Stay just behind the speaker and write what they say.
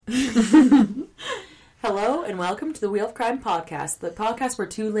Hello and welcome to the Wheel of Crime podcast, the podcast where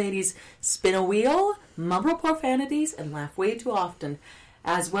two ladies spin a wheel, mumble profanities, and laugh way too often.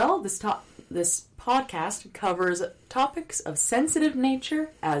 As well, this podcast covers topics of sensitive nature.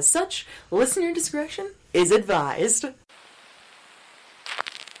 As such, listener discretion is advised.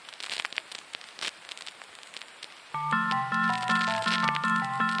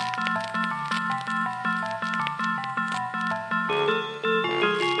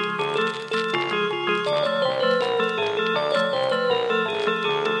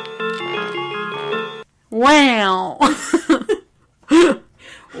 Wow.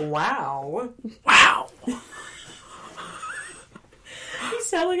 Wow. Wow. You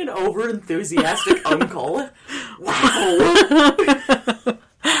sound like an over-enthusiastic uncle. Wow.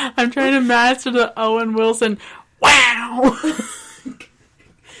 I'm trying to master the Owen Wilson. Wow.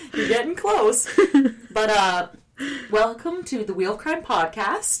 You're getting close. But, welcome to the Wheel of Crime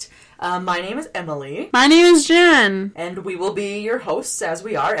podcast. My name is Emily. My name is Jen. And we will be your hosts, as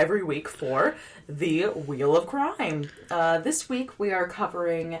we are every week, for the Wheel of Crime. This week we are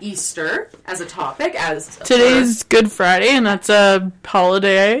covering Easter as a topic. Today's Good Friday, and that's a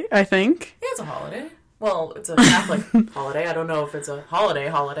holiday, I think. Yeah, it's a holiday. Well, it's a Catholic holiday. I don't know if it's a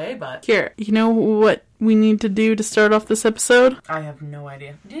holiday, but... Here, you know what we need to do to start off this episode? I have no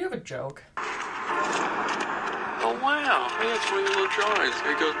idea. Do you have a joke? Oh, wow. Hey, it's one of your little drawings.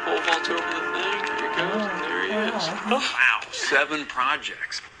 Here goes pole vaults over the thing. Here he goes. And there he is. Oh, wow. 7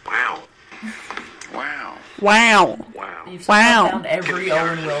 projects. Wow. Wow. Wow. Wow. You've Wow. found every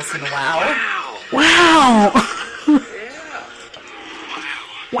Owen Wilson wow. Wow. Yeah.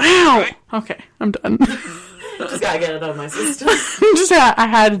 Wow. Okay, I'm done. Just gotta get it out of my system. I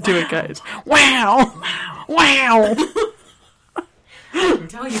had to do it, guys. Wow. Wow. I can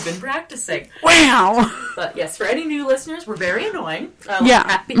tell you've been practicing. Wow. But yes, for any new listeners, we're very annoying. Yeah.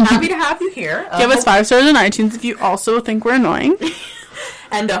 Happy to have you here. Give us 5 stars on iTunes if you also think we're annoying.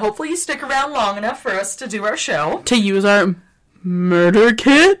 And hopefully you stick around long enough for us to do our show. To use our murder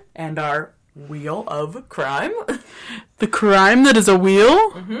kit. And our Wheel of Crime. The crime that is a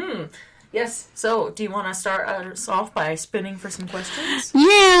wheel. Mm-hmm. Yes, so do you want to start us off by spinning for some questions?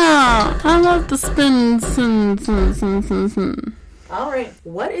 Yeah, I love the spin. Alright,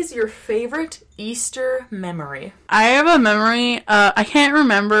 what is your favorite Easter memory? I have a memory, I can't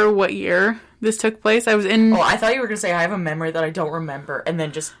remember what year this took place. I was in... Oh, I thought you were going to say I have a memory that I don't remember and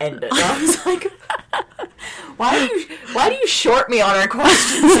then just end it. I was like, why do you short me on our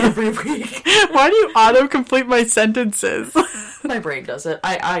questions every week? Why do you auto-complete my sentences? My brain does it.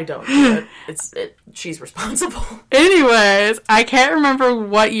 I don't do it. She's responsible. Anyways, I can't remember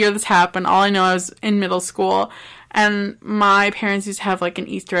what year this happened. All I know, I was in middle school, and my parents used to have, like, an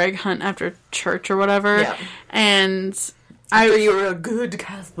Easter egg hunt after church or whatever. Yeah. And... you were a good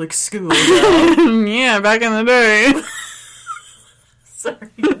Catholic school girl. Yeah, back in the day. Sorry.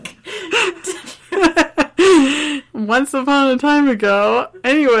 Once upon a time ago.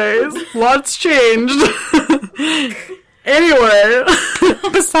 Anyways, lots changed. Anyway,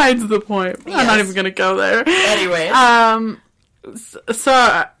 besides the point. Yes. I'm not even gonna go there. Anyway.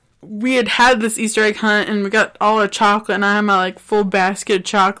 So we had this Easter egg hunt, and we got all our chocolate, and I had my, like, full basket of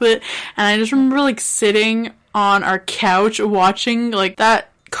chocolate, and I just remember, like, sitting on our couch watching, like,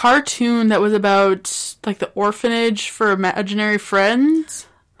 that cartoon that was about, like, the orphanage for imaginary friends.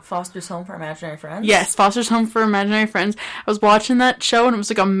 Foster's Home for Imaginary Friends? Yes, Foster's Home for Imaginary Friends. I was watching that show, and it was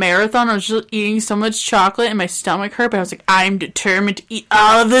like a marathon. I was just eating so much chocolate, and my stomach hurt, but I was like, I'm determined to eat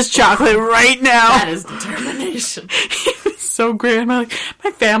all of this chocolate right now. That is determination. It was so great. I'm like,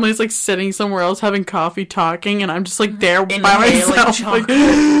 my family's, like, sitting somewhere else having coffee, talking, and I'm just, like, there by myself. Like,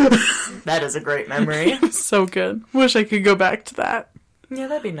 that is a great memory. It was so good. Wish I could go back to that. Yeah,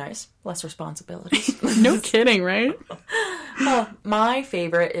 that'd be nice. Less responsibilities. No kidding, right? Well, my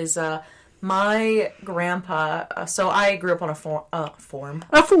favorite is my grandpa. So I grew up on a farm. A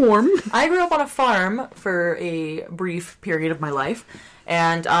form. I grew up on a farm for a brief period of my life,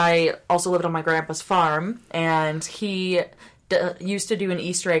 and I also lived on my grandpa's farm. And he used to do an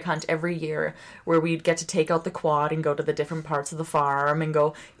Easter egg hunt every year, where we'd get to take out the quad and go to the different parts of the farm and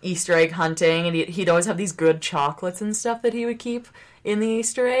go Easter egg hunting. And he'd always have these good chocolates and stuff that he would keep in the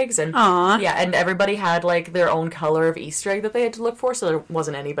Easter eggs. And Aww. yeah, and everybody had, like, their own color of Easter egg that they had to look for, so there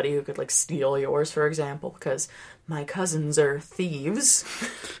wasn't anybody who could, like, steal yours, for example, because my cousins are thieves.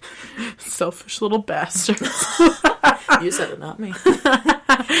 Selfish little bastards. You said it, not me.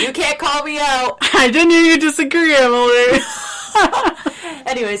 You can't call me out. I didn't hear you disagree, Emily.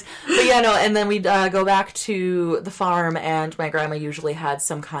 Anyways, but yeah, no, and then we'd go back to the farm, and my grandma usually had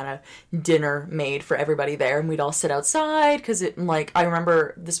some kind of dinner made for everybody there, and we'd all sit outside, because I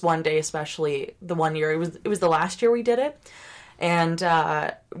remember this one day, especially the one year, it was the last year we did it, and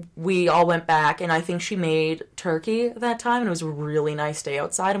we all went back, and I think she made turkey that time, and it was a really nice day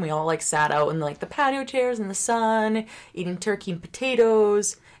outside, and we all, sat out in, the patio chairs in the sun, eating turkey and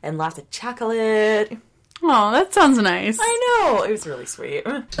potatoes, and lots of chocolate. Oh, that sounds nice. I know! It was really sweet.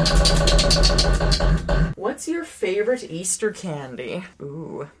 What's your favorite Easter candy?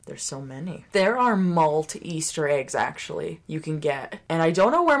 Ooh, there's so many. There are malt Easter eggs, actually, you can get. And I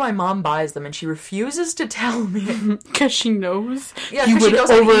don't know where my mom buys them, and she refuses to tell me. Because she knows yeah, you would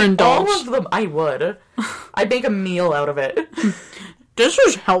overindulge. All of them, I would. I'd make a meal out of it. This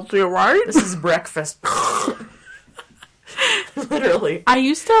is healthy, right? This is breakfast. Literally. I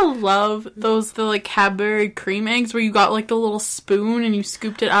used to love the Cadbury cream eggs where you got the little spoon and you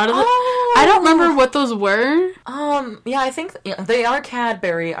scooped it out of it. Oh. I don't remember what those were. Yeah, I think they are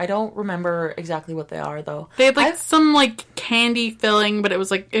Cadbury. I don't remember exactly what they are though. They had some candy filling, but it was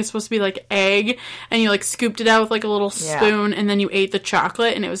supposed to be egg, and you scooped it out with a little spoon, and then you ate the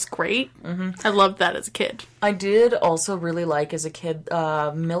chocolate, and it was great. Mm-hmm. I loved that as a kid. I did also really like as a kid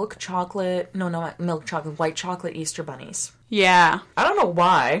milk chocolate. No, not milk chocolate. White chocolate Easter bunnies. Yeah. I don't know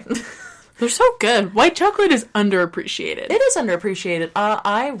why. They're so good. White chocolate is underappreciated. It is underappreciated.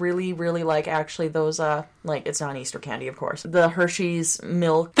 I really, really like actually those, it's not Easter candy, of course. The Hershey's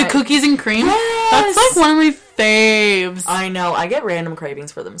milk. The cookies and cream? Yes! That's one of my faves. I know. I get random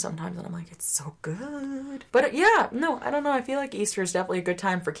cravings for them sometimes, and I'm like, it's so good. But yeah, no, I don't know. I feel like Easter is definitely a good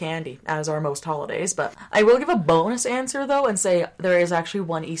time for candy, as are most holidays. But I will give a bonus answer, though, and say there is actually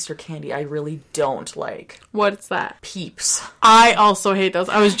one Easter candy I really don't like. What's that? Peeps. I also hate those.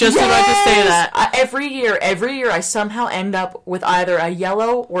 I was just about to say that. Every year, I somehow end up with either a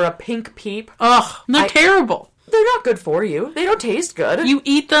yellow or a pink peep. Ugh, they're terrible. They're not good for you. They don't taste good. You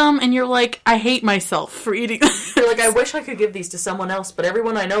eat them and you're like, I hate myself for eating them. You're like, I wish I could give these to someone else, but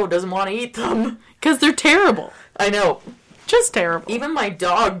everyone I know doesn't want to eat them. Because they're terrible. I know. Just terrible. Even my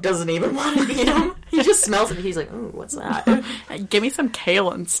dog doesn't even want to eat them. He just smells it and he's like, ooh, what's that? Give me some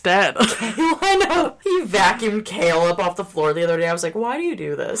kale instead. Kale? I know. He vacuumed kale up off the floor the other day. I was like, why do you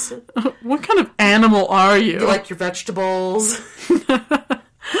do this? What kind of animal are you? You like your vegetables?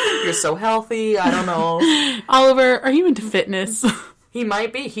 You're so healthy. I don't know. Oliver, are you into fitness? He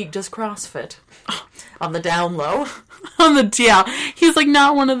might be. He does CrossFit. On the down low. He's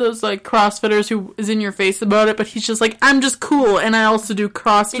not one of those CrossFitters who is in your face about it, but he's just I'm just cool and I also do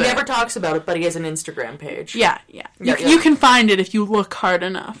CrossFit. He never talks about it, but he has an Instagram page. Yeah. You can find it if you look hard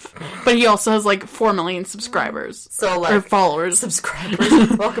enough. But he also has 4 million subscribers. Or followers.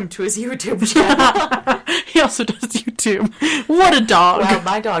 Subscribers. Welcome to his YouTube channel. He also does YouTube. What a dog. Wow,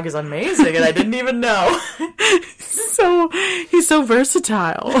 my dog is amazing and I didn't even know. He's so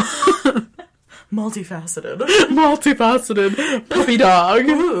versatile. Multifaceted puppy dog.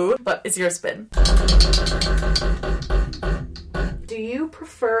 Ooh. But it's your spin. Do you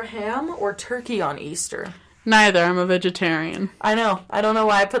prefer ham or turkey on Easter? Neither. I'm a vegetarian. I know. I don't know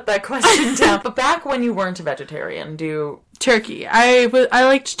why I put that question down. But back when you weren't a vegetarian, turkey. I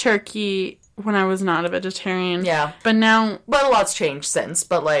liked turkey when I was not a vegetarian. Yeah. But now... But a lot's changed since,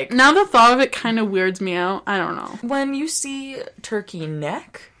 but now the thought of it kind of weirds me out. I don't know. When you see turkey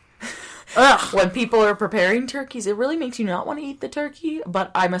neck... Ugh. When people are preparing turkeys, it really makes you not want to eat the turkey,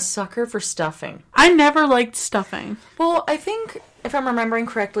 but I'm a sucker for stuffing. I never liked stuffing. Well, I think, if I'm remembering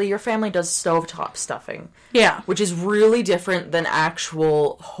correctly, your family does stovetop stuffing. Yeah. Which is really different than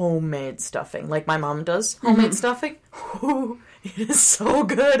actual homemade stuffing. Like my mom does homemade stuffing. Ooh, it is so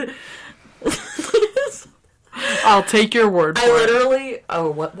good. I'll take your word for it. I literally...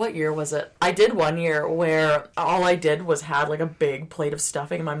 Oh, what year was it? I did one year where all I did was had, a big plate of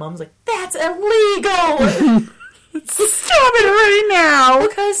stuffing, and my mom's like, that's illegal! Stop it right now!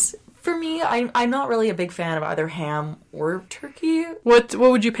 Because, for me, I'm not really a big fan of either ham or turkey. What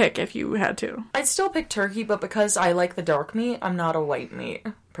would you pick if you had to? I'd still pick turkey, but because I like the dark meat, I'm not a white meat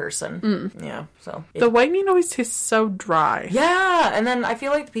person. Yeah, so... The white meat always tastes so dry. Yeah, and then I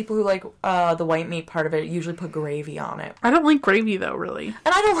feel like the people who like the white meat part of it usually put gravy on it. I don't like gravy, though, really. And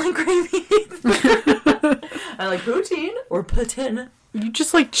I don't like gravy either. I like poutine or poutine. You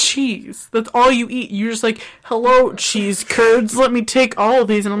just like cheese. That's all you eat. You're just like, hello, cheese curds, let me take all of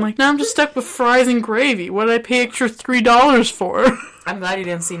these. And I'm like, no, I'm just stuck with fries and gravy. What did I pay extra $3 for? I'm glad you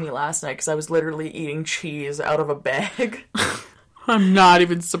didn't see me last night, because I was literally eating cheese out of a bag. I'm not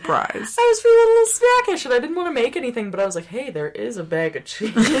even surprised. I was feeling a little snackish, and I didn't want to make anything, but I was like, hey, there is a bag of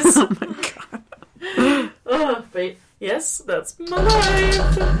cheese. Oh my god. But Yes, that's my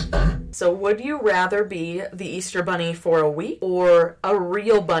life. So would you rather be the Easter Bunny for a week or a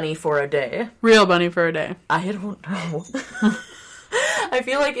real bunny for a day? Real bunny for a day. I don't know. I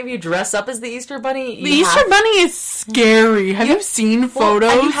feel like if you dress up as the Easter Bunny... The Easter Bunny is scary. Have you seen photos?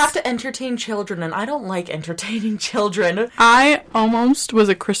 Well, and you have to entertain children, and I don't like entertaining children. I almost was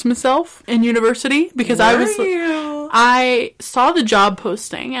a Christmas elf in university because I saw the job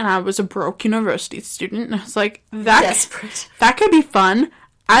posting, and I was a broke university student, and I was like, that could be fun.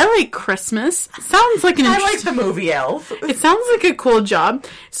 I like Christmas. Sounds like I like the movie Elf. It sounds like a cool job.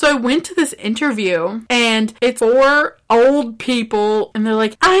 So I went to this interview, and it's 4 old people, and they're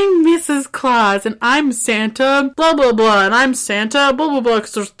like, I'm Mrs. Claus, and I'm Santa, blah, blah, blah, and I'm Santa, blah, blah, blah,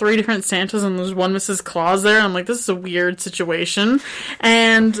 because there's 3 different Santas, and there's one Mrs. Claus there, and I'm like, this is a weird situation.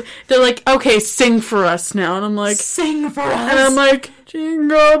 And they're like, okay, sing for us now. And I'm like, sing for us. And I'm like,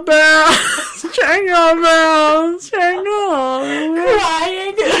 jingle bells, jingle bells, jingle.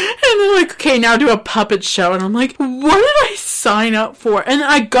 Crying. And they're like, okay, now do a puppet show. And I'm like, what did I sign up for? And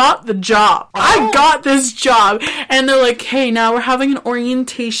I got the job. I got this job. And they're like, hey, now we're having an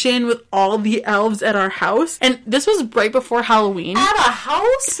orientation with all the elves at our house. And this was right before Halloween. At a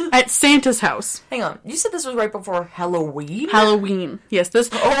house? At Santa's house. Hang on. You said this was right before Halloween? Halloween. Yes, this.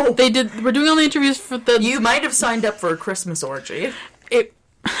 Oh. We're doing all the interviews for the... You might have signed up for a Christmas orgy.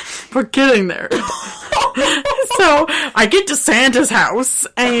 We're getting there. So, I get to Santa's house,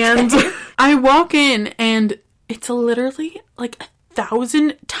 and I walk in, and it's literally like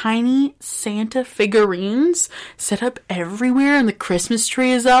 1,000 tiny Santa figurines set up everywhere, and the Christmas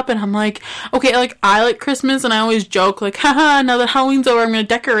tree is up, and I'm like, okay, like, I like Christmas, and I always joke, like, haha, now that Halloween's over, I'm gonna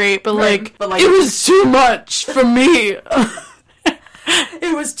decorate, but like, it was too much for me.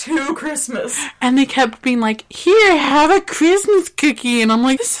 It was too Christmas. And they kept being like, here, have a Christmas cookie. And I'm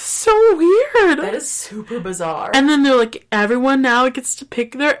like, this is so weird. That is super bizarre. And then they're like, everyone now gets to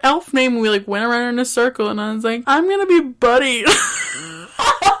pick their elf name. And we like went around in a circle, and I was like, I'm gonna be Buddy.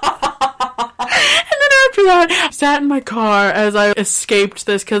 And then after that, I sat in my car as I escaped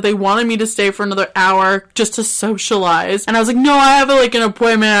this because they wanted me to stay for another hour just to socialize. And I was like, no, I have an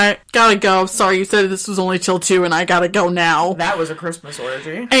appointment. I gotta go. Sorry, you said this was only till 2 and I gotta go now. That was a Christmas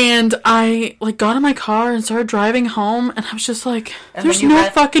orgy. And I got in my car and started driving home, and I was just like, there's no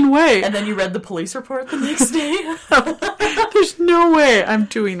fucking way. And then you read the police report the next day? There's no way I'm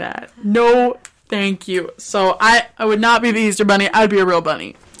doing that. No, thank you. So I would not be the Easter Bunny. I'd be a real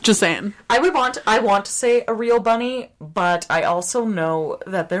bunny. Just saying. I want to say a real bunny, but I also know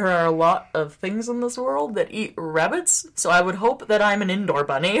that there are a lot of things in this world that eat rabbits, so I would hope that I'm an indoor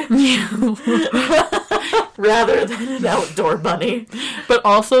bunny. Rather than an outdoor bunny. But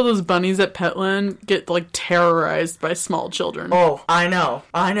also those bunnies at Petland get, like, terrorized by small children. Oh, I know.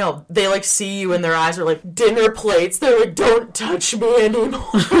 They, like, see you and their eyes are like dinner plates. They're like, don't touch me anymore.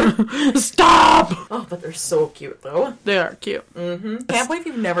 Stop! Oh, but they're so cute, though. They are cute. Mm-hmm. Can't believe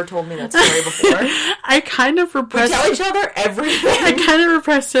you've never told me that story before. I kind of repressed... We tell each other everything. I kind of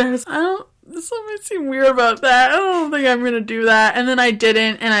repressed it. Something seemed weird about that. I don't think I'm gonna do that. And then I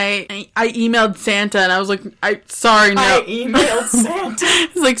didn't, and I emailed Santa, and I was like, sorry, no. I emailed Santa.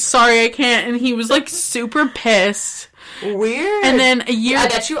 He's like, sorry, I can't. And he was like super pissed. Weird. And then a year... I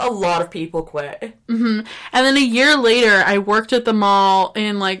bet you a lot of people quit. Mm-hmm. And then a year later, I worked at the mall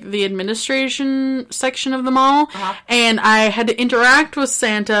in, like, the administration section of the mall. Uh-huh. And I had to interact with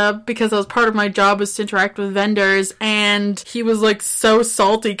Santa because that was part of my job was to interact with vendors. And he was, like, so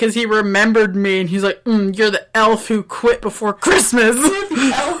salty because he remembered me. And he's like, you're the elf who quit before Christmas. You're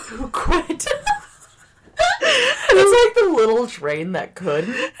the elf who quit. It's like the little train that could.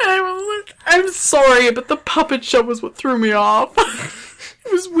 And I was like, I'm sorry, but the puppet show was what threw me off.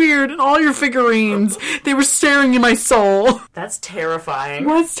 It was weird, and all your figurines, they were staring in my soul. That's terrifying.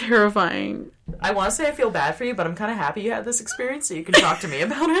 What's terrifying? I want to say I feel bad for you, but I'm kind of happy you had this experience so you can talk to me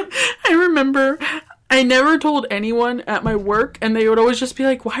about it. I remember I never told anyone at my work, and they would always just be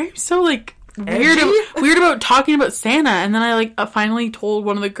like, why are you so, like, weird about talking about Santa? And then I finally told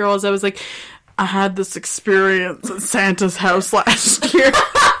one of the girls, I was like, I had this experience at Santa's house last year.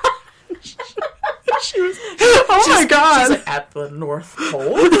 She was, my God. She's like, at the North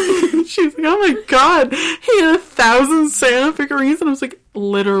Pole? She's like, oh my God. He had 1,000 Santa figurines. And I was like,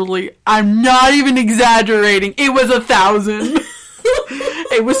 literally, I'm not even exaggerating. It was 1,000.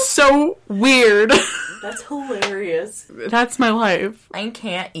 It was so weird. That's hilarious. That's my life. I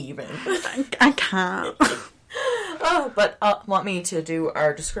can't even. I can't. Oh, but want me to do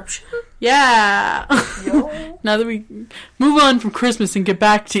our description? Yeah. Yo. Now that we move on from Christmas and get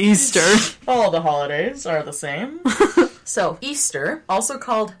back to Easter. All the holidays are the same. So, Easter, also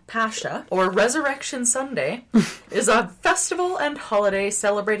called Pascha, or Resurrection Sunday, is a festival and holiday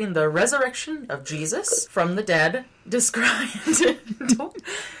celebrating the resurrection of Jesus from the dead, described...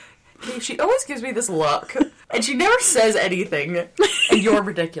 She always gives me this look, and she never says anything, and you're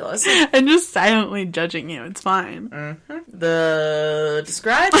ridiculous. I'm just silently judging you. It's fine.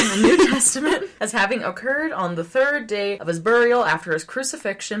 Described in the New Testament as having occurred on the third day of his burial after his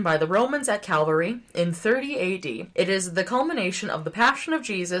crucifixion by the Romans at Calvary in 30 AD. It is the culmination of the Passion of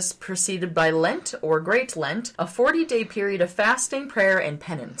Jesus, preceded by Lent, or Great Lent, a 40-day period of fasting, prayer, and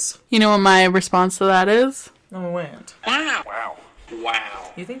penance. You know what my response to that is? Oh, wait. Wow. Wow.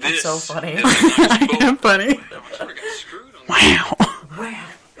 Wow. You think that's so funny? I am funny. Wow. Wow.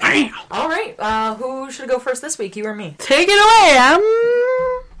 Wow. All right, who should go first this week, you or me? Take it away,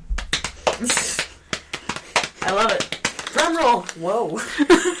 I love it. Drum roll. Whoa.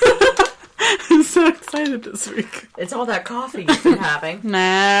 I'm so excited this week. It's all that coffee you've been having.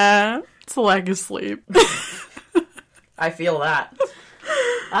 Nah, it's a lack of sleep. I feel that.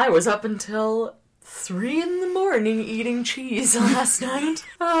 I was up until 3 a.m. eating cheese last night.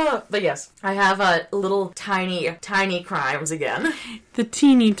 But yes, I have little tiny crimes again. The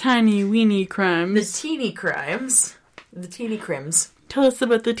teeny tiny weeny crimes. The teeny crimes. The teeny crims. Tell us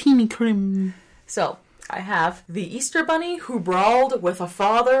about the teeny crim. So, I have the Easter Bunny who brawled with a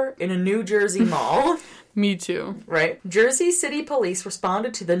father in a New Jersey mall. Me too. Right. Jersey City Police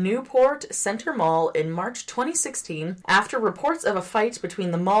responded to the Newport Center Mall in March 2016 after reports of a fight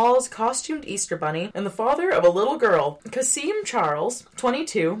between the mall's costumed Easter Bunny and the father of a little girl. Kasim Charles,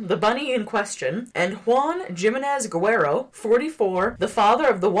 22, the bunny in question, and Juan Jimenez Guerrero, 44, the father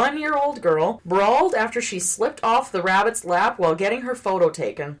of the 1-year-old girl, brawled after she slipped off the rabbit's lap while getting her photo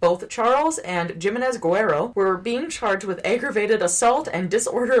taken. Both Charles and Jimenez Guerrero were being charged with aggravated assault and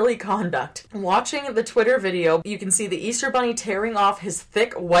disorderly conduct. Watching the Twitter video, you can see the Easter Bunny tearing off his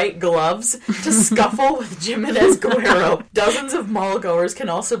thick white gloves to scuffle with Jimenez Guerrero. Dozens of mall-goers can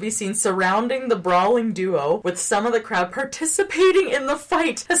also be seen surrounding the brawling duo, with some of the crowd participating in the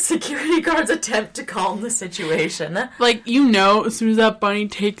fight as security guards attempt to calm the situation. Like, you know, as soon as that bunny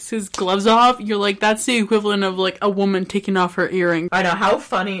takes his gloves off, you're like, that's the equivalent of, like, a woman taking off her earring. I know, how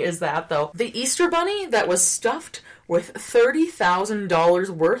funny is that, though? The Easter Bunny that was stuffed with $30,000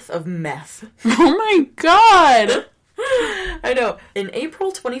 worth of meth. Oh my god! I know. In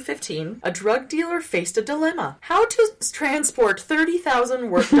April 2015, a drug dealer faced a dilemma. How to transport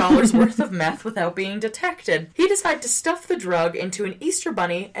 $30,000 worth of meth without being detected. He decided to stuff the drug into an Easter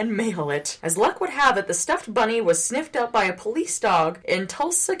Bunny and mail it. As luck would have it, the stuffed bunny was sniffed out by a police dog in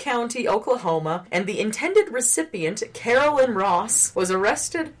Tulsa County, Oklahoma, and the intended recipient, Carolyn Ross, was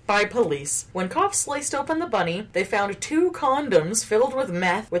arrested by police. When cops sliced open the bunny, they found 2 condoms filled with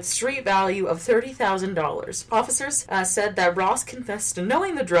meth with street value of $30,000. Officers said that Ross confessed to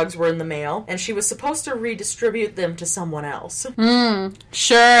knowing the drugs were in the mail, and she was supposed to redistribute them to someone else.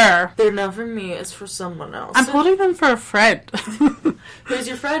 Sure. They're not for me, it's for someone else. I'm holding them for a friend. Who's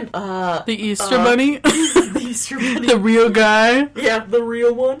your friend? The Easter Bunny? The Easter Bunny. The real guy? Yeah, the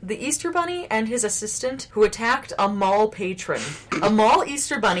real one. The Easter Bunny and his assistant who attacked a mall patron. A mall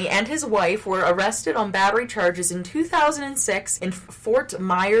Easter Bunny and his wife were arrested on battery charges in 2006 in Fort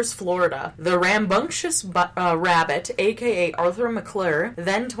Myers, Florida. The rambunctious rabbit, aka Arthur McClure,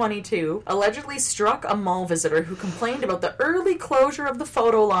 then 22, allegedly struck a mall visitor who complained about the early closure of the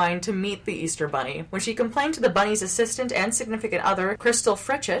photo line to meet the Easter Bunny. When she complained to the bunny's assistant and significant other, Crystal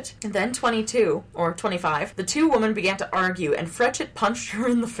Fritchett, then 22, or 25, the two women began to argue, and Fritchett punched her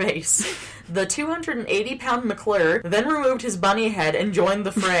in the face. The 280-pound McClure then removed his bunny head and joined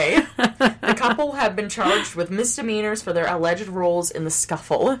the fray. The couple have been charged with misdemeanors for their alleged roles in the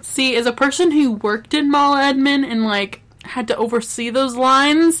scuffle. See, as a person who worked in mall admin and, like, had to oversee those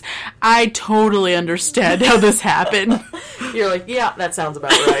lines, I totally understand how this happened. You're like, yeah, that sounds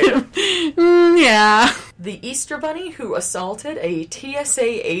about right. Yeah. The Easter Bunny who assaulted a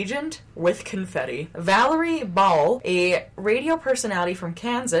TSA agent with confetti. Valerie Ball, a radio personality from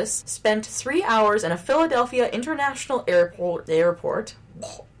Kansas, spent 3 hours in a Philadelphia International Airport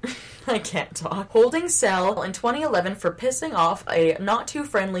I can't talk. Holding cell in 2011 for pissing off a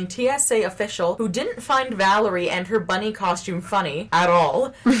not-too-friendly TSA official who didn't find Valerie and her bunny costume funny at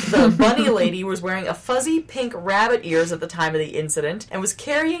all. The bunny lady was wearing a fuzzy pink rabbit ears at the time of the incident and was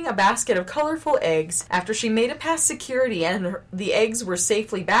carrying a basket of colorful eggs. After she made it past security and the eggs were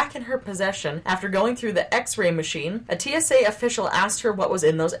safely back in her possession after going through the X-ray machine, a TSA official asked her what was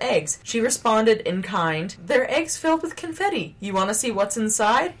in those eggs. She responded in kind, "They're eggs filled with confetti. You want to see what's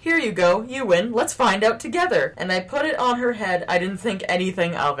inside? Here you go. You win. Let's find out together." And I put it on her head. I didn't think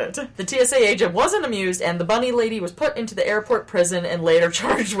anything of it. The TSA agent wasn't amused, and the bunny lady was put into the airport prison and later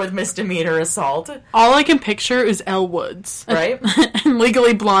charged with misdemeanor assault. All I can picture is Elle Woods. Right? And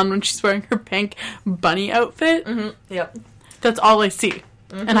Legally Blonde when she's wearing her pink bunny outfit. Mm-hmm. Yep. That's all I see.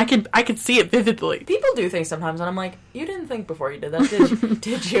 Mm-hmm. And I could see it vividly. People do things sometimes, and I'm like, you didn't think before you did that,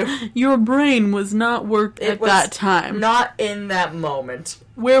 did you? Your brain was not worked at that time. Not in that moment.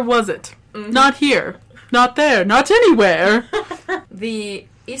 Where was it? Mm-hmm. Not here. Not there. Not anywhere. The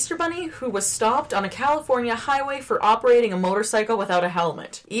Easter Bunny who was stopped on a California highway for operating a motorcycle without a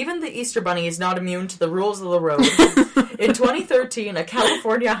helmet. Even the Easter Bunny is not immune to the rules of the road. In 2013, a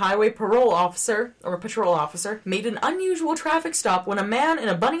California highway patrol officer made an unusual traffic stop when a man in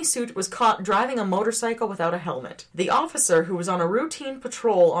a bunny suit was caught driving a motorcycle without a helmet. The officer, who was on a routine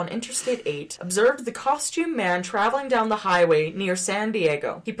patrol on Interstate 8, observed the costume man traveling down the highway near San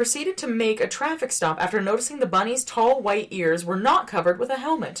Diego. He proceeded to make a traffic stop after noticing the bunny's tall white ears were not covered with a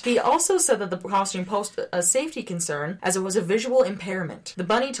helmet. He also said that the costume posed a safety concern as it was a visual impairment. The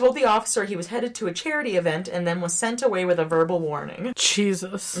bunny told the officer he was headed to a charity event and then was sent away with a verbal warning.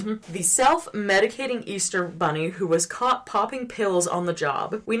 Jesus. Mm-hmm. The self-medicating Easter Bunny who was caught popping pills on the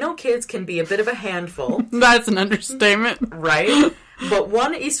job. We know kids can be a bit of a handful. That's an understatement. Right? But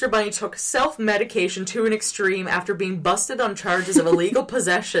one Easter Bunny took self-medication to an extreme after being busted on charges of illegal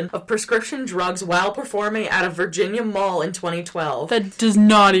possession of prescription drugs while performing at a Virginia mall in 2012. That does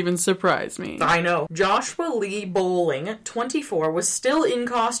not even surprise me. I know. Joshua Lee Bowling, 24, was still in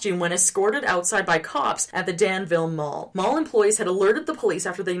costume when escorted outside by cops at the Danville Mall. Mall employees had alerted the police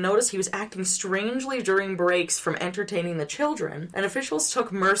after they noticed he was acting strangely during breaks from entertaining the children, and officials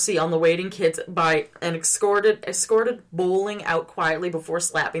took mercy on the waiting kids by and escorted Bowling out quietly before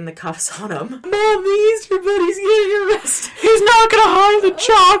slapping the cuffs on him. Mom, the Easter Bunny's getting arrested. He's not gonna hide the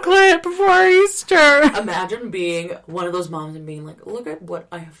chocolate before Easter. Imagine being one of those moms and being like, look at what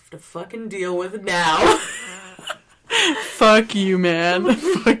I have to fucking deal with now. Fuck you, man.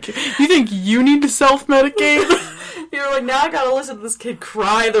 Fuck you. You think you need to self-medicate? You're like, now I gotta listen to this kid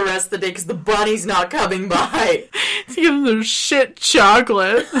cry the rest of the day because the bunny's not coming by. He's giving them shit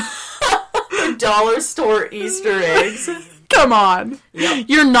chocolate. Dollar store Easter eggs. Come on. Yep.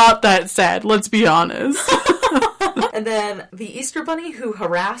 You're not that sad, let's be honest. And then the Easter Bunny who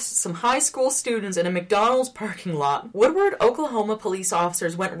harassed some high school students in a McDonald's parking lot. Woodward, Oklahoma police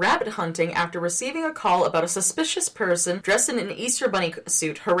officers went rabbit hunting after receiving a call about a suspicious person dressed in an Easter Bunny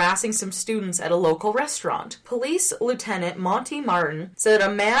suit harassing some students at a local restaurant. Police Lieutenant Monty Martin said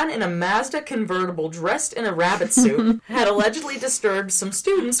a man in a Mazda convertible dressed in a rabbit suit had allegedly disturbed some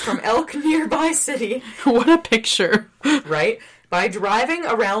students from Elk nearby city. What a picture. Right? By driving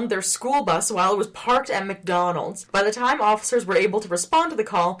around their school bus while it was parked at McDonald's. By the time officers were able to respond to the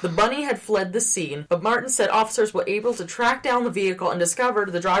call, the bunny had fled the scene, but Martin said officers were able to track down the vehicle and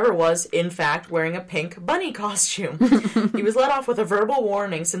discovered the driver was, in fact, wearing a pink bunny costume. He was let off with a verbal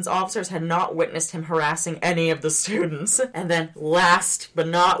warning since officers had not witnessed him harassing any of the students. And then, last but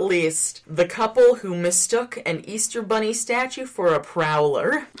not least, the couple who mistook an Easter Bunny statue for a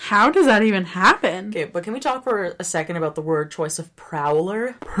prowler. How does that even happen? Okay, but can we talk for a second about the word choice of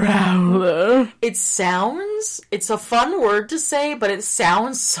prowler? Prowler. It's a fun word to say, but it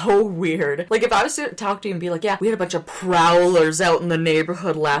sounds so weird. Like, if I was to talk to you and be like, yeah, we had a bunch of prowlers out in the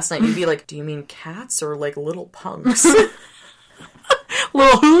neighborhood last night, you'd be like, do you mean cats or, like, little punks?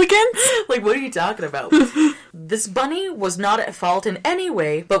 Little hooligans? Like, what are you talking about? This bunny was not at fault in any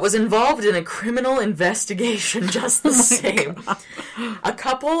way, but was involved in a criminal investigation just the same. A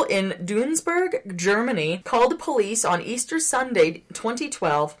couple in Duisburg, Germany, called the police on Easter Sunday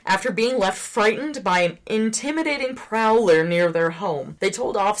 2012 after being left frightened by an intimidating prowler near their home. They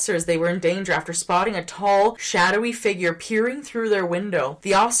told officers they were in danger after spotting a tall, shadowy figure peering through their window.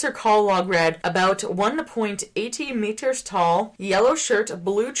 The officer call log read, about 1.80 meters tall, yellow shirt,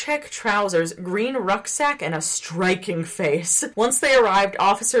 blue check trousers, green rucksack, and a striking face. Once they arrived,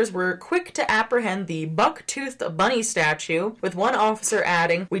 officers were quick to apprehend the buck-toothed bunny statue, with one officer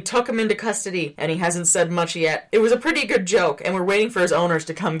adding, "We took him into custody, and he hasn't said much yet. It was a pretty good joke, and we're waiting for his owners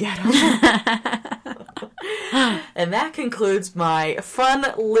to come get him." And that concludes my fun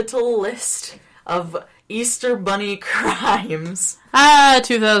little list of Easter Bunny crimes.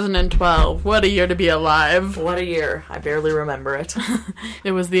 2012. What a year to be alive. What a year. I barely remember it.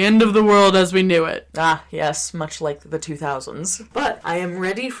 It was the end of the world as we knew it. Ah, yes, much like the 2000s. But I am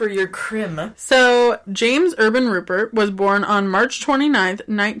ready for your crim. So, James Urban Rupert was born on March 29th,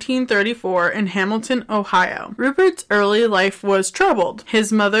 1934 in Hamilton, Ohio. Rupert's early life was troubled.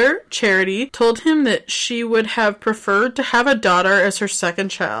 His mother, Charity, told him that she would have preferred to have a daughter as her second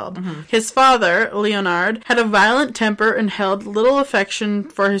child. His father, Leonard, had a violent temper and held little affection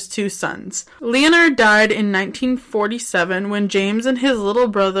for his two sons. Leonard died in 1947 when James and his little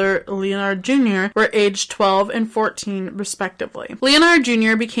brother, Leonard Jr., were aged 12 and 14, respectively. Leonard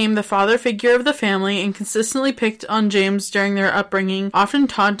Jr. became the father figure of the family and consistently picked on James during their upbringing, often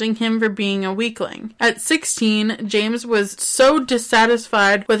taunting him for being a weakling. At 16, James was so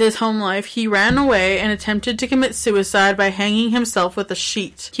dissatisfied with his home life, he ran away and attempted to commit suicide by hanging himself with a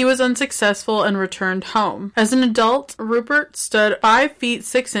sheet. He was unsuccessful and returned home. As an adult, Rupert stood 5 feet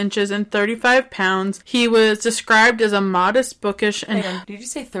 6 inches and 35 pounds. He was described as a modest, bookish, and... Hang on, did you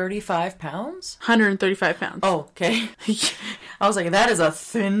say 35 pounds? 135 pounds. Oh, okay. I was like, that is a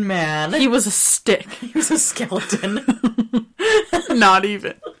thin man. He was a stick. He was a skeleton. Not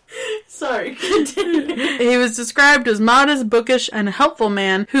even. Sorry, continue. He was described as modest, bookish, and helpful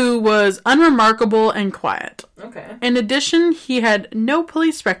man who was unremarkable and quiet. Okay. In addition, he had no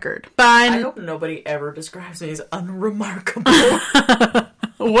police record. I hope nobody ever describes me as unremarkable.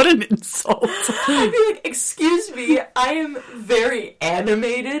 What an insult. I'd be like, excuse me, I am very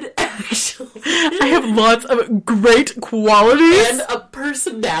animated, actually. I have lots of great qualities. And a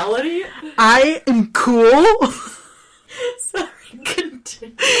personality. I am cool. Sorry, continue.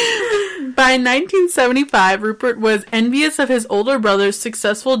 By 1975, Rupert was envious of his older brother's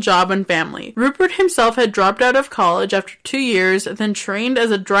successful job and family. Rupert himself had dropped out of college after 2 years, then trained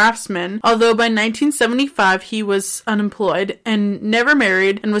as a draftsman, although by 1975 he was unemployed and never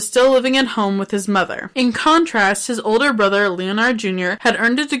married and was still living at home with his mother. In contrast, his older brother, Leonard Jr., had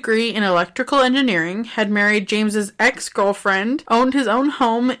earned a degree in electrical engineering, had married James's ex-girlfriend, owned his own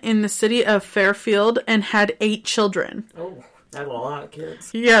home in the city of Fairfield, and had 8 children. Oh. That's a lot of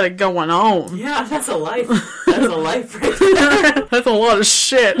kids. You got it going on. Yeah, that's a life. That's a life right there. That's a lot of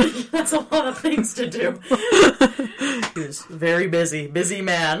shit. That's a lot of things to do. He was very busy. Busy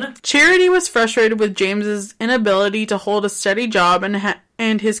man. Charity was frustrated with James's inability to hold a steady job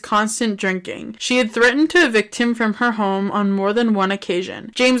and his constant drinking. She had threatened to evict him from her home on more than one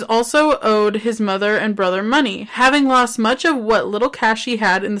occasion. James also owed his mother and brother money, having lost much of what little cash he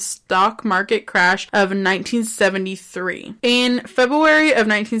had in the stock market crash of 1973. In February of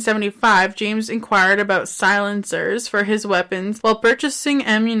 1975, James inquired about silencers for his weapons. While purchasing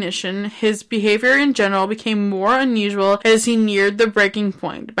ammunition, his behavior in general became more unusual as he neared the breaking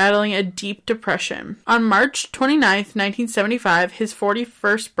point, battling a deep depression. On March 29th, 1975, his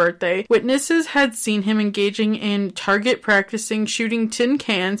 41st birthday, witnesses had seen him engaging in target practicing shooting tin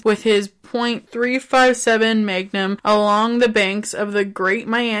cans with his .357 Magnum along the banks of the Great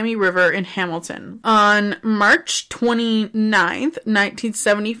Miami River in Hamilton. On March 29th,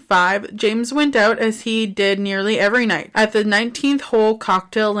 1975, James went out as he did nearly every night at the 19th Hole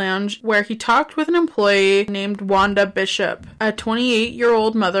Cocktail Lounge, where he talked with an employee named Wanda Bishop, a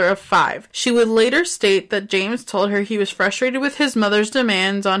 28-year-old mother of 5. She would later state that James told her he was frustrated with his mother's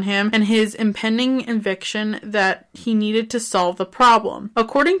demands on him and his impending eviction, that he needed to solve the problem.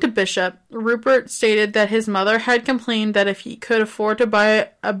 According to Bishop, Rupert stated that his mother had complained that if he could afford to buy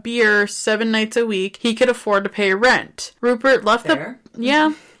a beer 7 nights a week, he could afford to pay rent. Rupert left Fair.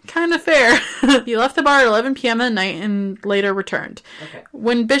 Yeah, kind of fair. He left the bar at 11 p.m. that night and later returned. Okay.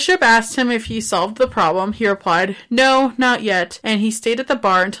 When Bishop asked him if he solved the problem, he replied, "No, not yet," and he stayed at the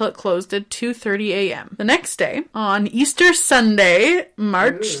bar until it closed at 2:30 a.m. The next day, on Easter Sunday,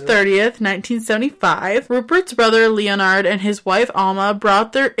 March 30th, 1975, Rupert's brother Leonard and his wife Alma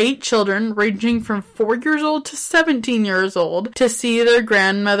brought their 8 children, ranging from 4 years old to 17 years old, to see their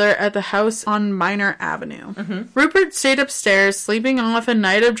grandmother at the house on Minor Avenue. Rupert stayed upstairs, sleeping off a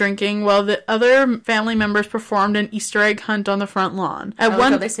night of drinking, while the other family members performed an Easter egg hunt on the front lawn. I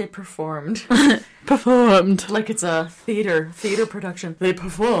like how they say performed. Performed. Like it's a theater production. They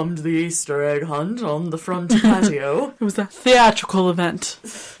performed the Easter egg hunt on the front patio. It was a theatrical event.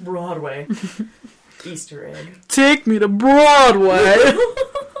 Broadway. Easter egg. Take me to Broadway.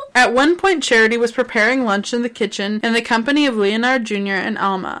 At one point, Charity was preparing lunch in the kitchen in the company of Leonard Jr. and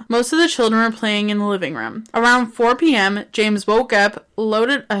Alma. Most of the children were playing in the living room. Around 4 p.m., James woke up,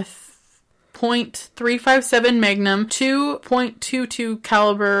 loaded a .357 Magnum, 2.22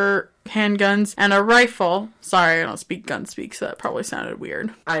 caliber handguns, and a rifle. Sorry, I don't speak gun speak, so that probably sounded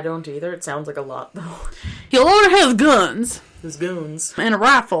weird. I don't either. It sounds like a lot, though. He loaded his guns His goons. and a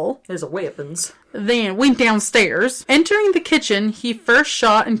rifle, His weapons. then went downstairs. Entering the kitchen, he first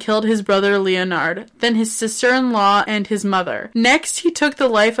shot and killed his brother Leonard, then his sister-in-law and his mother. Next, he took the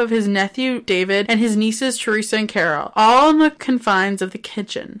life of his nephew David and his nieces Teresa and Carol, all in the confines of the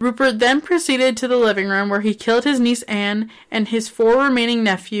kitchen. Rupert then proceeded to the living room where he killed his niece Anne and his 4 remaining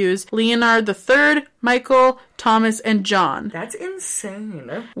nephews, Leonard III, Michael, Thomas, and John. That's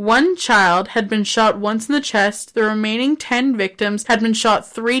insane. 1 child had been shot once in the chest. The remaining 10 victims had been shot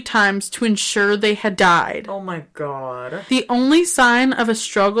 3 times to ensure they had died. Oh my god. The only sign of a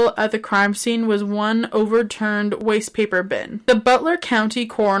struggle at the crime scene was 1 overturned waste paper bin. The Butler County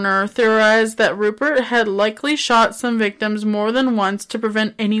coroner theorized that Rupert had likely shot some victims more than once to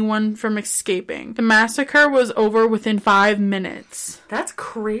prevent anyone from escaping. The massacre was over within 5 minutes. That's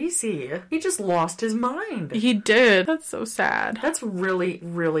crazy. He just lost his mind. He did. That's so sad. That's really,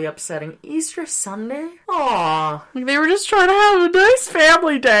 really upsetting. Easter Sunday? Aww. Like, they were just trying to have a nice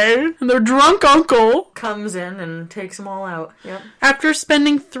family day, and their drunk uncle Comes in and takes them all out. Yep. After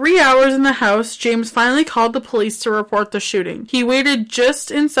spending 3 hours in the house, James finally called the police to report the shooting. He waited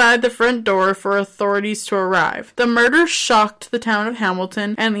just inside the front door for authorities to arrive. The murder shocked the town of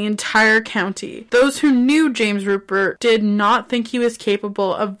Hamilton and the entire county. Those who knew James Rupert did not think he was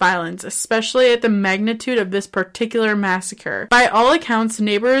capable of violence, especially at the magnitude of this particular massacre. By all accounts,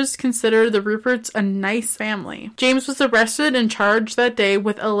 neighbors considered the Ruperts a nice family. James was arrested and charged that day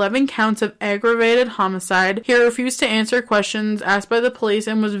with 11 counts of aggravated homicide. He refused to answer questions asked by the police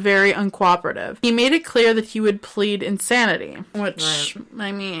and was very uncooperative. He made it clear that he would plead insanity, which, Right.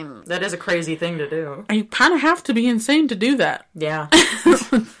 I mean, That is a crazy thing to do. you kind of have to be insane to do that. Yeah.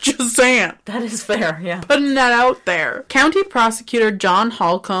 Just saying. That is fair, yeah. Putting that out there. County prosecutor John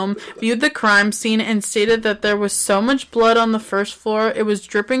Holcomb viewed the crime scene and stated that there was so much blood on the first floor it was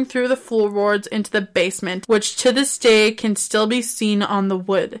dripping through the floorboards into the basement, which to this day can still be seen on the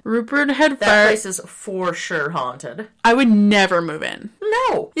wood. Rupert had That fired. place is for sure haunted. I would never move in.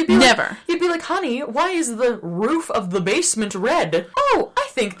 No. You'd be Never. Like, you'd be like, honey, why is the roof of the basement red? Oh, I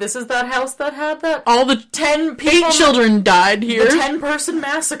think this is that house that had that All the 10 people. 8 children died The here. 10-person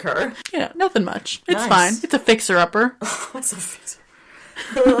massacre. Yeah, nothing much. It's Nice. fine. It's a fixer-upper. That's a fixer.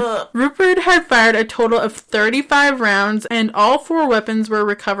 Rupert had fired a total of 35 rounds, and all 4 weapons were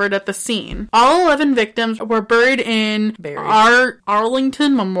recovered at the scene. All 11 victims were buried in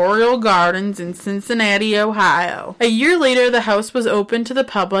Arlington Memorial Gardens in Cincinnati, Ohio. A year later, the house was opened to the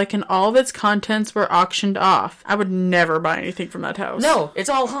public, and all of its contents were auctioned off. I would never buy anything from that house. No, it's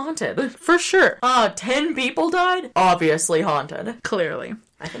all haunted. For sure. 10 people died? Obviously haunted. Clearly.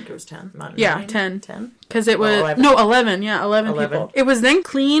 I think it was 10. Not Yeah, 9. 10. 10? Because it was... 11. No, 11. Yeah, 11 people. It was then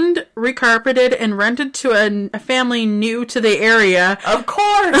cleaned, recarpeted, and rented to a family new to the area. Of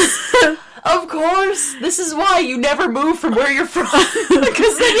course! Of course! This is why you never move from where you're from.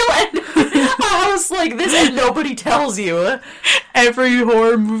 Because then you'll end up in a house like this and nobody tells you. Every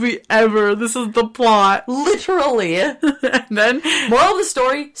horror movie ever. This is the plot. Literally. And then, Moral of the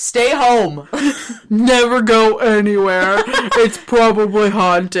story, stay home. never go anywhere. It's probably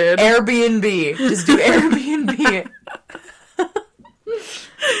haunted. Airbnb. Just do Airbnb.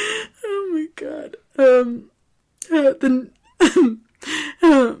 Oh my god.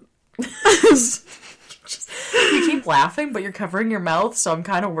 You keep laughing, but you're covering your mouth, so I'm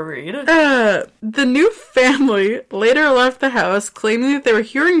kind of worried. The new family later left the house, claiming that they were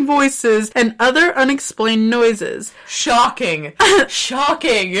hearing voices and other unexplained noises. Shocking.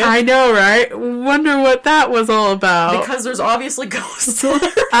 Shocking. I know, right? Wonder what that was all about. Because there's obviously ghosts.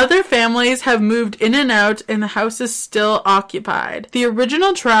 Other families have moved in and out, and the house is still occupied. The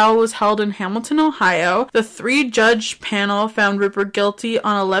original trial was held in Hamilton, Ohio. The 3-judge panel found Rupert guilty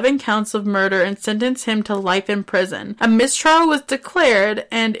on 11 counts of murder and sentenced him to life in prison. A mistrial was declared,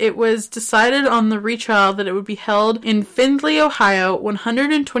 and it was decided on the retrial that it would be held in Findlay, Ohio,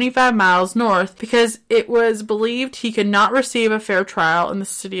 125 miles north, because it was believed he could not receive a fair trial in the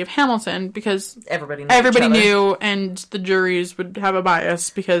city of Hamilton because Everybody knew, and the juries would have a bias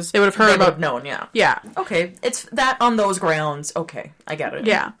because they would have heard They would about... have known, yeah. Yeah. Okay, it's that on those grounds. Okay, I get it.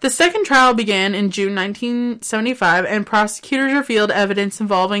 Yeah. The second trial began in June 1975, and prosecutors revealed evidence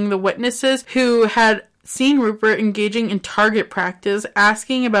involving the witnesses who had seen Rupert engaging in target practice,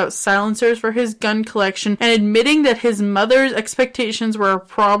 asking about silencers for his gun collection, and admitting that his mother's expectations were a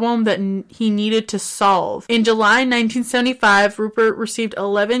problem that he needed to solve. In July 1975, Rupert received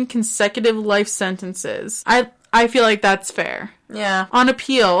 11 consecutive life sentences. I feel like that's fair. Yeah. On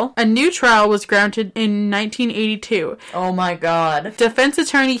appeal, a new trial was granted in 1982. Oh my god. Defense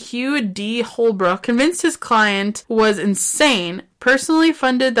attorney Hugh D. Holbrook, convinced his client was insane, personally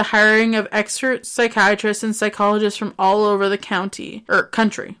funded the hiring of expert psychiatrists and psychologists from all over the country.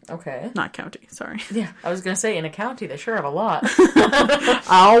 Okay. Not county, sorry. Yeah, I was gonna say, in a county, they sure have a lot.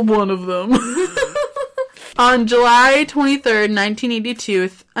 I'm one of them. On July 23rd, 1982,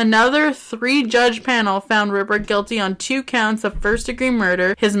 another 3-judge panel found Rupert guilty on 2 counts of first-degree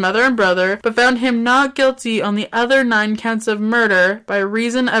murder, his mother and brother, but found him not guilty on the other 9 counts of murder by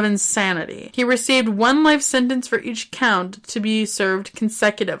reason of insanity. He received 1 life sentence for each count to be served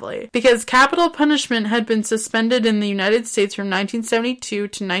consecutively. Because capital punishment had been suspended in the United States from 1972 to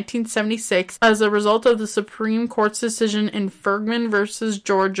 1976 as a result of the Supreme Court's decision in Fergman versus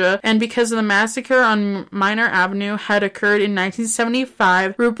Georgia, and because of the massacre on Minor Avenue had occurred in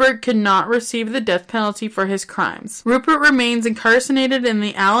 1975, Rupert could not receive the death penalty for his crimes. Rupert remains incarcerated in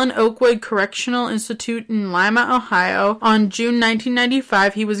the Allen Oakwood Correctional Institute in Lima, Ohio. On June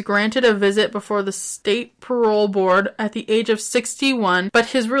 1995, he was granted a visit before the State Parole Board at the age of 61, but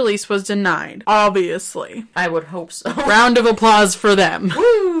his release was denied. Obviously. I would hope so. Round of applause for them.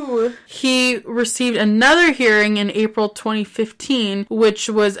 Woo! He received another hearing in April 2015, which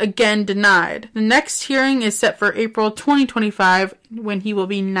was again denied. The next hearing is set for April 2025, when he will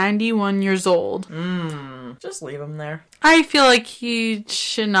be 91 years old. Just leave him there. I feel like he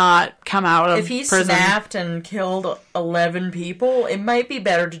should not come out of prison. If he prison. snapped and killed 11 people, it might be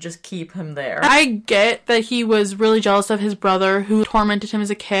better to just keep him there. I get that he was really jealous of his brother who tormented him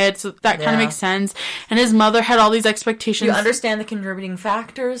as a kid, so that kind of makes sense. And his mother had all these expectations. You understand the contributing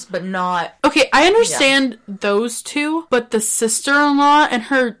factors, but not... Okay, I understand those two, but the sister-in-law and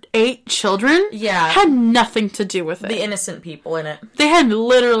her 8 children had nothing to do with it. The innocent people in it. They had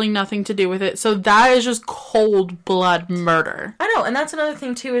literally nothing to do with it, so that is just cold blood murder. I know, and that's another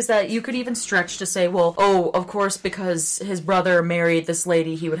thing too, is that you could even stretch to say, well, of course, because his brother married this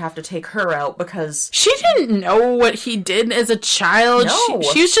lady, he would have to take her out because... She didn't know what he did as a child. No.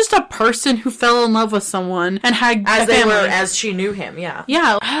 She was just a person who fell in love with someone and had as she knew him, yeah.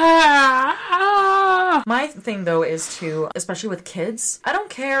 Yeah. My thing, though, is to, especially with kids, I don't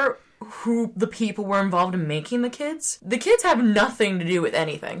care who the people were involved in making the kids. The kids have nothing to do with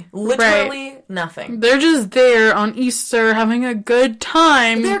anything. Literally nothing. They're just there on Easter having a good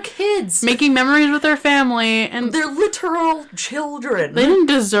time. They're kids. Making memories with their family. And they're literal children. They didn't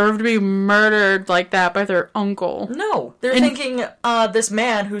deserve to be murdered like that by their uncle. No. They're thinking, this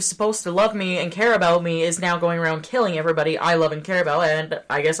man who's supposed to love me and care about me is now going around killing everybody I love and care about, and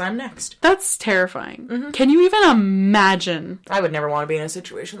I guess I'm next. That's terrifying. Mm-hmm. Can you even imagine? I would never want to be in a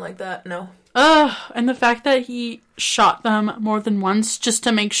situation like that. No. And the fact that he shot them more than once just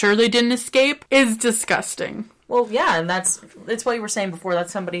to make sure they didn't escape is disgusting. Well, yeah, and that's what you were saying before.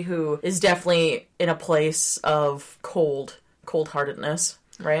 That's somebody who is definitely in a place of cold-heartedness,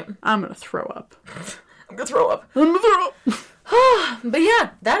 right? I'm gonna throw up. I'm gonna throw up. But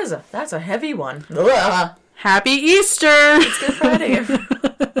yeah, that's a heavy one. Happy Easter! It's Good Friday.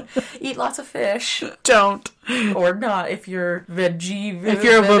 Eat lots of fish. Don't. Or not, if you're veggie... If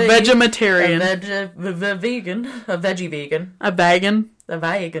you're a vegetarian. A vegan. A veggie vegan. A vegan. A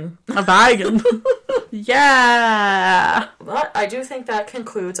vegan. A vegan. Yeah! But I do think that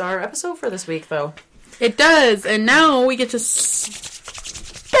concludes our episode for this week, though. It does, and now we get to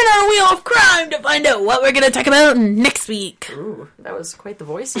spin our wheel of crime to find out what we're going to talk about next week. Ooh, that was quite the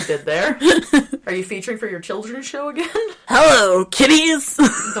voice you did there. Are you featuring for your children's show again? Hello, kitties!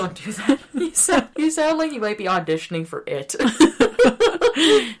 Don't do that. You sound like you might be auditioning for it.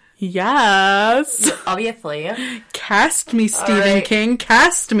 Yes. Obviously. Cast me, Stephen King.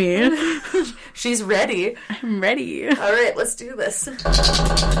 Cast me. She's ready. I'm ready. All right, let's do this.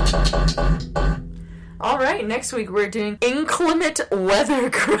 All right, next week we're doing inclement weather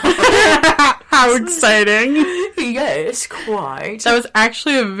crime. How exciting. Yes, quite. That was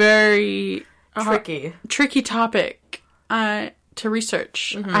actually a very... tricky topic to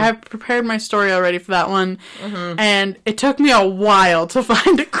research. Mm-hmm. I have prepared my story already for that one, and it took me a while to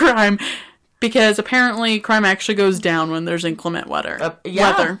find a crime, because apparently crime actually goes down when there's inclement weather.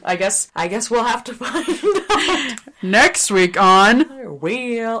 Weather. I guess we'll have to find out. Next week on...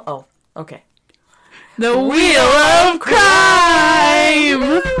 okay. The Wheel of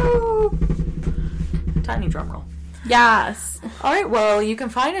Crime! Tiny drum roll. Yes. Alright, well, you can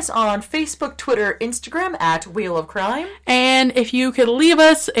find us on Facebook, Twitter, Instagram at Wheel of Crime. And if you could leave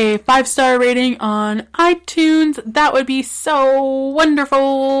us a 5-star rating on iTunes, that would be so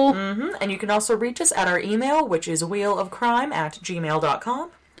wonderful. And you can also reach us at our email, which is wheelofcrime@gmail.com.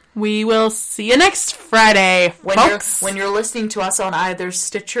 We will see you next Friday, folks. When you're listening to us on either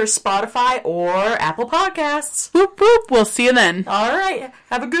Stitcher, Spotify, or Apple Podcasts. Boop, boop. We'll see you then. All right.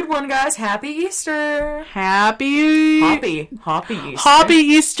 Have a good one, guys. Happy Easter. Happy Easter. Happy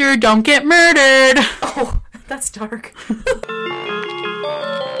Easter. Don't get murdered. Oh, that's dark.